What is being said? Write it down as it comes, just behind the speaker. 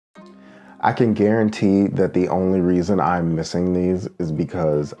I can guarantee that the only reason I'm missing these is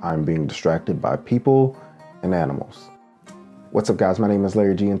because I'm being distracted by people and animals. What's up guys, my name is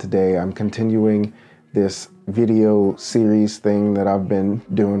Larry G and today I'm continuing this video series thing that I've been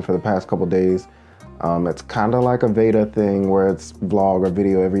doing for the past couple days. It's kind of like a VEDA thing where it's vlog or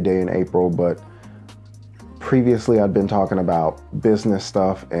video every day in April, but previously I'd been talking about business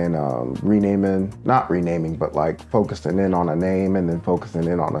stuff and not renaming, but like focusing in on a name and then focusing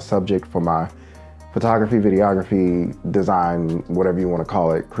in on a subject for my photography, videography, design, whatever you want to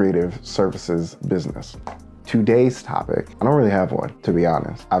call it, creative services business. Today's topic, I don't really have one, to be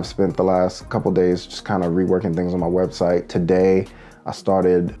honest. I've spent the last couple days just kind of reworking things on my website. Today, I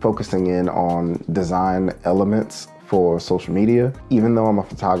started focusing in on design elements for social media. Even though I'm a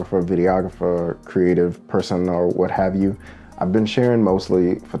photographer, videographer, creative person, or what have you, I've been sharing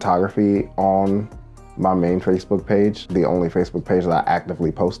mostly photography on my main Facebook page, the only Facebook page that I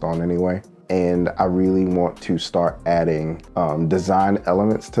actively post on anyway. And I really want to start adding design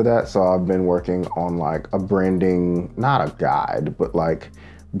elements to that. So I've been working on like a branding, not a guide, but like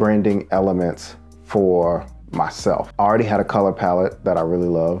branding elements for myself. I already had a color palette that I really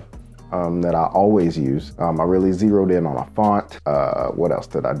love, that I always use. I really zeroed in on a font. What else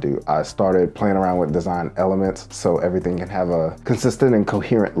did I do? I started playing around with design elements so everything can have a consistent and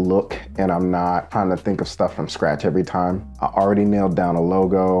coherent look and I'm not trying to think of stuff from scratch every time. I already nailed down a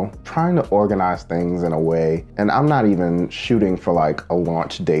logo, trying to organize things in a way, and I'm not even shooting for like a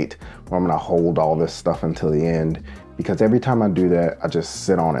launch date where I'm gonna hold all this stuff until the end, because every time I do that, I just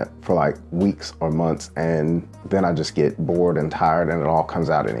sit on it for like weeks or months and then I just get bored and tired and it all comes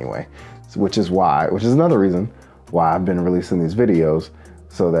out anyway. Which is another reason why I've been releasing these videos,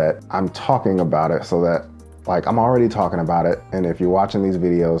 so that I'm talking about it, so that like I'm already talking about it. And if you're watching these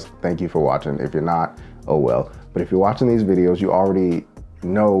videos, thank you for watching. If you're not, oh well. But if you're watching these videos, you already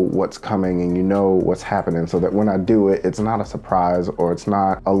know what's coming and you know what's happening, so that when I do it, it's not a surprise or it's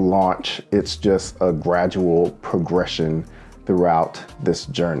not a launch. It's just a gradual progression throughout this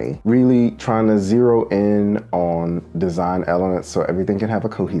journey. Really trying to zero in on design elements so everything can have a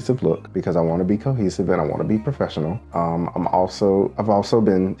cohesive look, because I want to be cohesive and I want to be professional. I've also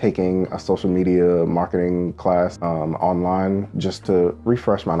been taking a social media marketing class online just to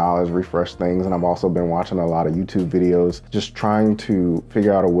refresh my knowledge, refresh things. And I've also been watching a lot of YouTube videos, just trying to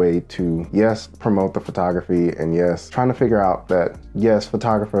figure out a way to, yes, promote the photography, and yes, trying to figure out that, yes,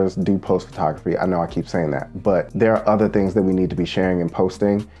 photographers do post photography. I know I keep saying that, but there are other things that we need to be sharing and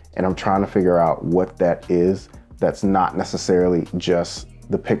posting, and I'm trying to figure out what that is that's not necessarily just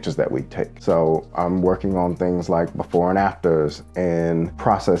the pictures that we take. So I'm working on things like before and afters and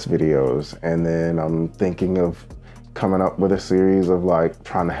process videos, and then I'm thinking of coming up with a series of like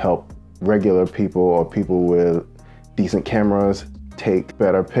trying to help regular people or people with decent cameras take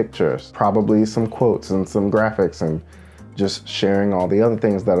better pictures, probably some quotes and some graphics, and just sharing all the other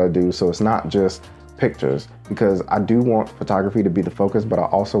things that I do. So it's not just pictures, because I do want photography to be the focus, but I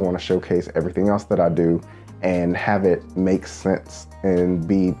also want to showcase everything else that I do and have it make sense and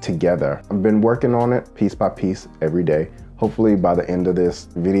be together. I've been working on it piece by piece every day. Hopefully by the end of this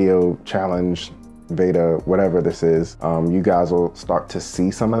video challenge, VEDA, whatever this is, you guys will start to see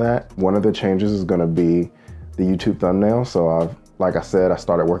some of that. One of the changes is going to be the YouTube thumbnail. So like I said, I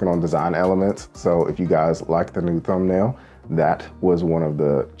started working on design elements. So if you guys like the new thumbnail, that was one of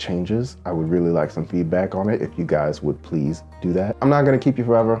the changes. I would really like some feedback on it if you guys would please do that. I'm not gonna keep you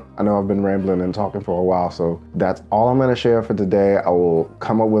forever. I know I've been rambling and talking for a while, so that's all I'm gonna share for today. I will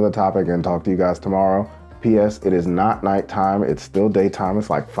come up with a topic and talk to you guys tomorrow. P.S. It is not nighttime, it's still daytime.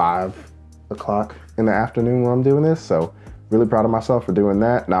 It's like 5 o'clock in the afternoon when I'm doing this, so really proud of myself for doing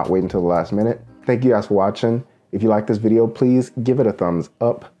that, not waiting until the last minute. Thank you guys for watching. If you like this video, please give it a thumbs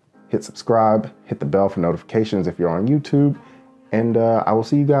up. Hit subscribe, hit the bell for notifications if you're on YouTube, and I will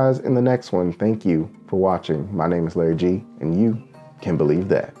see you guys in the next one. Thank you for watching. My name is Larry G, and you can believe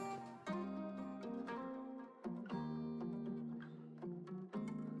that.